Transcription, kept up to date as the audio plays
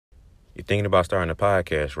You're thinking about starting a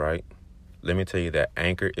podcast, right? Let me tell you that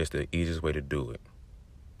Anchor is the easiest way to do it.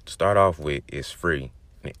 To start off with, it's free,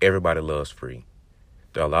 and everybody loves free.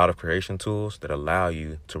 There are a lot of creation tools that allow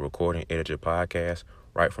you to record and edit your podcast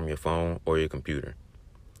right from your phone or your computer.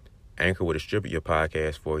 Anchor will distribute your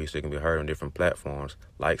podcast for you so it can be heard on different platforms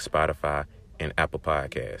like Spotify and Apple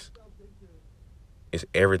Podcasts. It's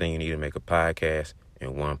everything you need to make a podcast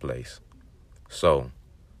in one place. So,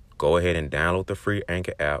 go ahead and download the free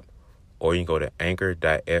Anchor app, or you can go to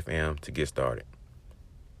anchor.fm to get started.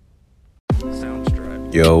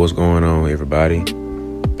 Yo, what's going on, everybody?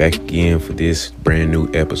 Back again for this brand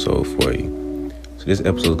new episode for you. So this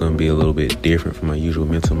episode is going to be a little bit different from my usual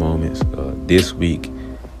mental moments. This week,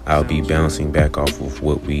 I'll be bouncing back off of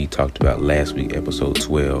what we talked about last week, episode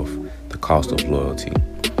 12, the cost of loyalty.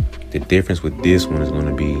 The difference with this one is going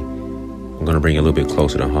to be, I'm going to bring it a little bit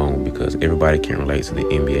closer to home because everybody can relate to the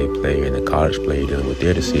NBA player and the college player dealing with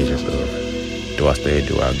their decisions of, do I stay or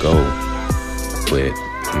do I go? But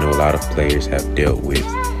I know a lot of players have dealt with,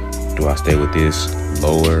 do I stay with this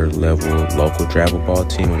lower level local travel ball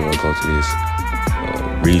team, or do I go to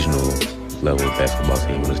this regional level basketball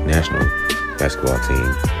team or this national basketball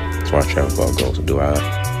team as far as travel ball goes? Or do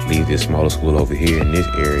I leave this smaller school over here in this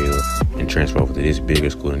area and transfer over to this bigger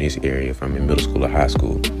school in this area if I'm in middle school or high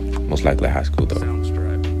school? Most likely high school though.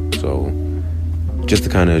 So just to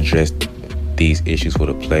kind of address these issues for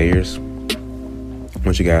the players, I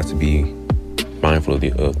want you guys to be mindful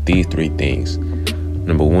of these three things.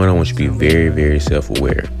 Number one, I want you to be very, very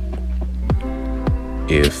self-aware.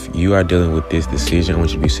 If you are dealing with this decision, I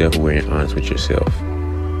want you to be self-aware and honest with yourself.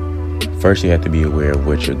 First, you have to be aware of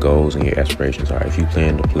what your goals and your aspirations are. If you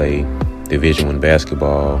plan to play Division I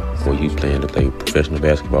basketball, or you plan to play professional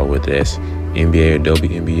basketball, whether that's NBA or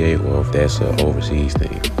WNBA, or if that's an overseas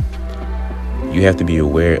thing, you have to be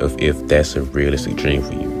aware of if that's a realistic dream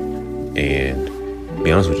for you. And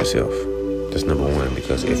be honest with yourself. That's number one,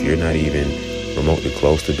 because if you're not even remotely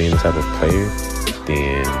close to being the type of player,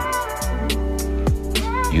 then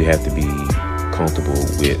you have to be comfortable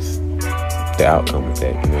with the outcome of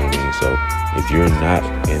that, you know what I mean? So if you're not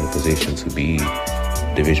in a position to be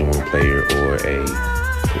a Division I player or a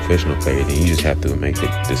professional player, then you just have to make the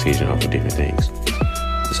decision off of different things.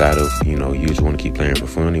 Aside of, you just want to keep playing for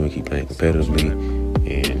fun, you want to keep playing competitively,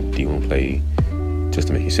 and do you want to play just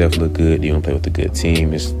to make yourself look good? Do you want to play with a good team?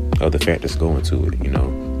 There's other factors going to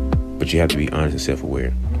it, But you have to be honest and self-aware.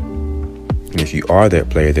 And if you are that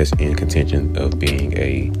player that's in contention of being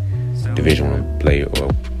a Division I player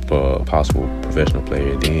or a possible professional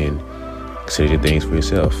player, then consider your things for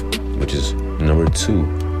yourself, which is number two.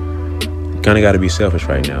 You kind of got to be selfish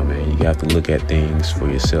right now, man. You have to look at things for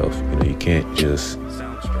yourself. You can't just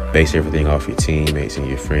base everything off your teammates and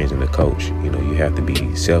your friends and the coach. You have to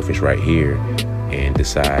be selfish right here and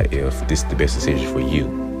decide if this is the best decision for you.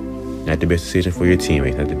 Not the best decision for your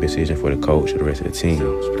teammates, not the best decision for the coach or the rest of the team,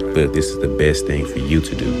 but if this is the best thing for you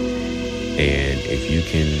to do. And if you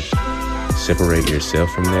can separate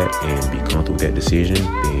yourself from that and be comfortable with that decision,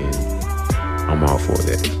 then I'm all for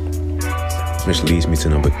that. Which leads me to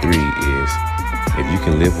number three is, if you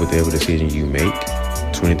can live with whatever decision you make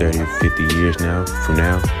 20, 30, 50 years from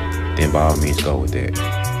now, then by all means go with that.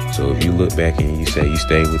 So if you look back and you say you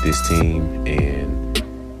stay with this team and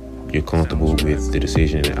you're comfortable with the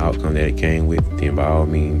decision and the outcome that it came with, then by all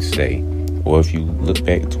means stay. Or if you look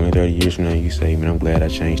back 20, 30 years from now and you say, man, I'm glad I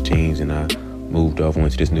changed teams and I moved off,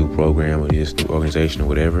 went to this new program or this new organization or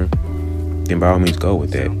whatever, then by all means go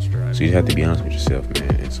with that. So you have to be honest with yourself,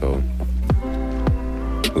 man. And so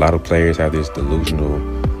a lot of players have this delusional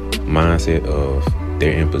mindset of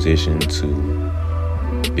they're in position to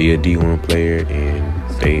be a D1 player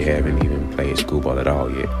and they haven't even played school ball at all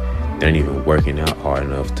yet. They ain't even working out hard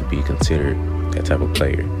enough to be considered that type of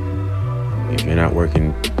player. If you're not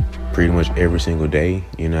working pretty much every single day,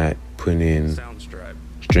 you're not putting in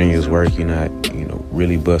strenuous work, you're not,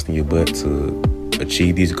 really busting your butt to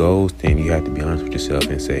achieve these goals, then you have to be honest with yourself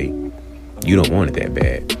and say, you don't want it that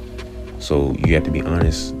bad. So you have to be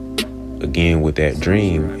honest again with that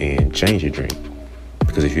dream and change your dream.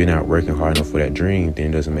 Because if you're not working hard enough for that dream, then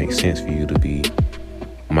it doesn't make sense for you to be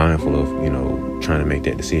mindful of, trying to make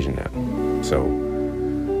that decision now. So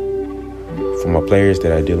for my players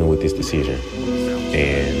that are dealing with this decision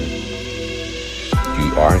and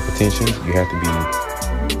you are in contention, you have to be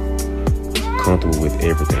comfortable with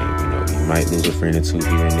everything. You might lose a friend or two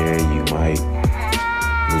here and there, you might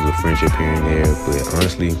lose a friendship here and there, but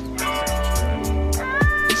honestly,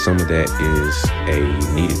 some of that is a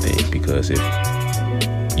needed thing, because if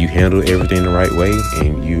you handle everything the right way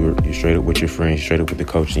and you're straight up with your friends, straight up with the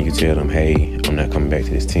coach, and you tell them, hey, I'm not coming back to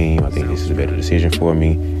this team, I think this is a better decision for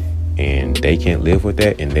me, and they can't live with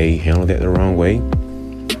that and they handle that the wrong way,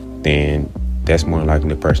 then that's more likely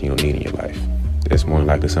the person you don't need in your life. That's more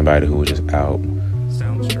likely somebody who is just out,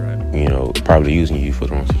 probably using you for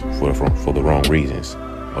the wrong reasons,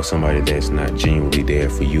 or somebody that's not genuinely there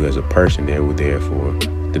for you as a person. They were there for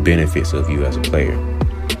the benefits of you as a player.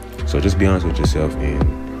 So just be honest with yourself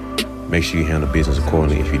and make sure you handle business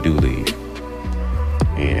accordingly if you do leave.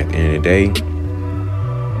 And at the end of the day,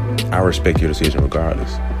 I respect your decision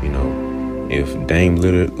regardless. If Dame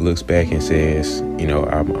Lillard looks back and says,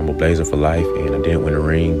 I'm a Blazer for life and I didn't win a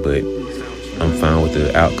ring, but I'm fine with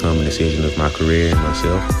the outcome and decision of my career and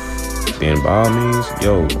myself, then by all means,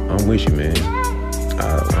 I'm with you, man.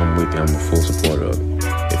 I'm with you. I'm a full supporter of it.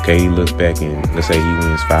 If KD looks back and let's say he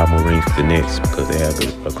wins 5 more rings with the Nets because they have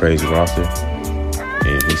a crazy roster,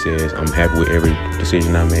 and he says, I'm happy with every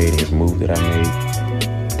decision I made and every move that I made,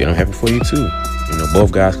 then I'm happy for you too.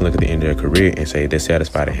 Both guys can look at the end of their career and say they're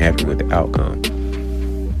satisfied and happy with the outcome.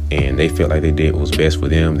 And they felt like they did what was best for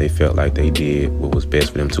them. They felt like they did what was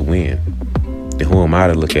best for them to win. Then who am I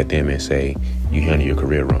to look at them and say, you handled your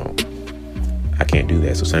career wrong? I can't do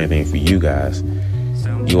that. So same thing for you guys.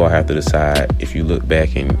 You all have to decide if you look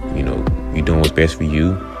back and, you're doing what's best for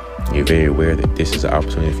you. You're very aware that this is an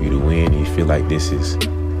opportunity for you to win, and you feel like this is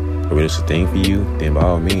a realistic thing for you, then by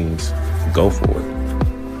all means, go for it.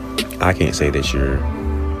 I can't say that you're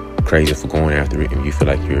crazy for going after it and you feel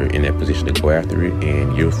like you're in that position to go after it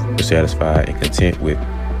and you're satisfied and content with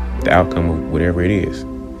the outcome of whatever it is.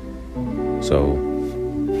 So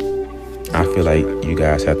I feel like you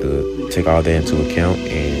guys have to take all that into account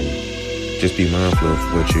and just be mindful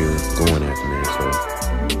of what you're going after, man.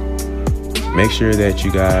 So make sure that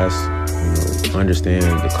you guys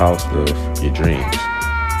understand the cost of your dreams.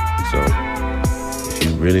 So if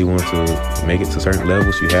you really want to make it to certain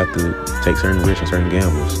levels, you have to take certain risks and certain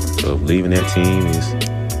gambles. So if leaving that team is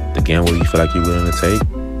the gamble you feel like you're willing to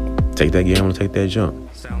take that gamble and take that jump.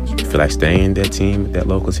 If you feel like staying in that team, that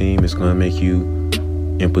local team, is going to make you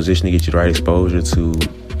in position to get you the right exposure to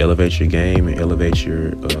elevate your game and elevate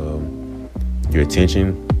your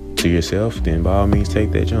attention to yourself, then by all means take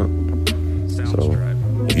that jump. So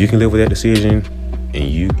if you can live with that decision and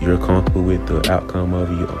you're comfortable with the outcome of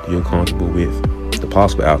it, you're comfortable with the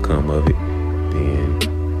possible outcome of it, then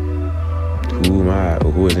who am I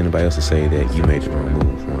or who is anybody else to say that you made the wrong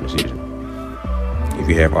move, wrong decision? If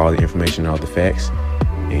you have all the information, all the facts,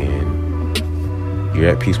 and you're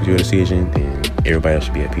at peace with your decision, then everybody else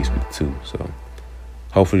should be at peace with it too. So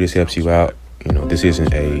hopefully this helps you out. This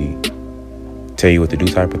isn't a tell you what to do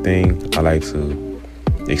type of thing. I like to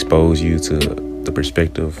expose you to the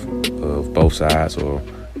perspective of both sides or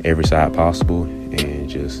every side possible and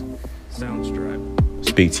just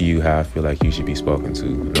speak to you how I feel like you should be spoken to.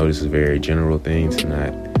 I know this is a very general thing to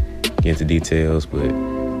not get into details, but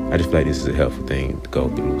I just feel like this is a helpful thing to go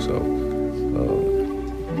through. So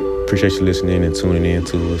appreciate you listening and tuning in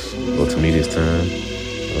to us, or to me this time.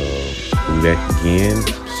 We'll be back again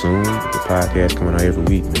soon. The podcast coming out every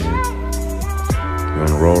week, man. We're on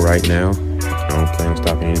the roll right now. I don't plan on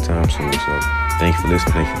stopping anytime soon. So thank you for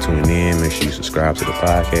listening. Thank you for tuning in. Make sure you subscribe to the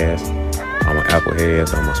podcast. I'm on Apple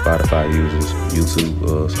Heads. I'm on Spotify users,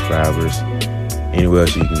 YouTube subscribers. Anywhere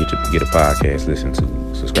else you can get a podcast, listen to.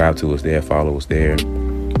 Subscribe to us there. Follow us there.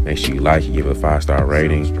 Make sure you like it. Give it a 5-star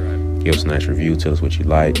rating. Give us a nice review. Tell us what you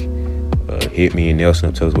like. Hit me and Nelson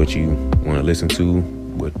up. Tell us what you want to listen to.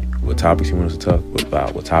 What topics you want us to talk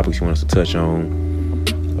about. What topics you want us to touch on.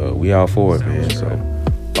 We all for it, man. So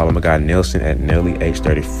follow my guy Nelson at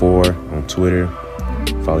NellyH34 on Twitter.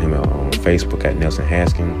 Follow him on Facebook at Nelson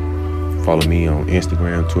Haskin. Follow me on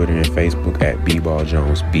Instagram, Twitter, and Facebook at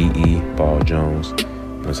BBallJones, B-E Ball Jones.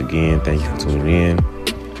 Once again, thank you for tuning in.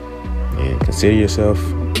 And consider the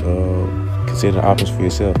options for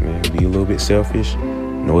yourself, man. Be a little bit selfish.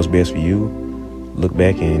 Know what's best for you. Look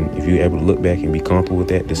back, and if you're able to look back and be comfortable with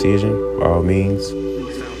that decision, by all means,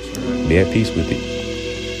 be at peace with it.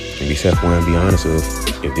 And be self-aware and be honest of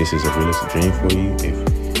if this is a realistic dream for you, if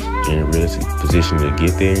you're in a realistic position to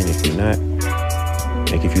get there, and if you're not,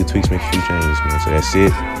 make a few tweaks, make a few changes, man. So that's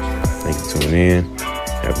it. Thank you for tuning in.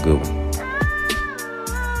 Have a good one.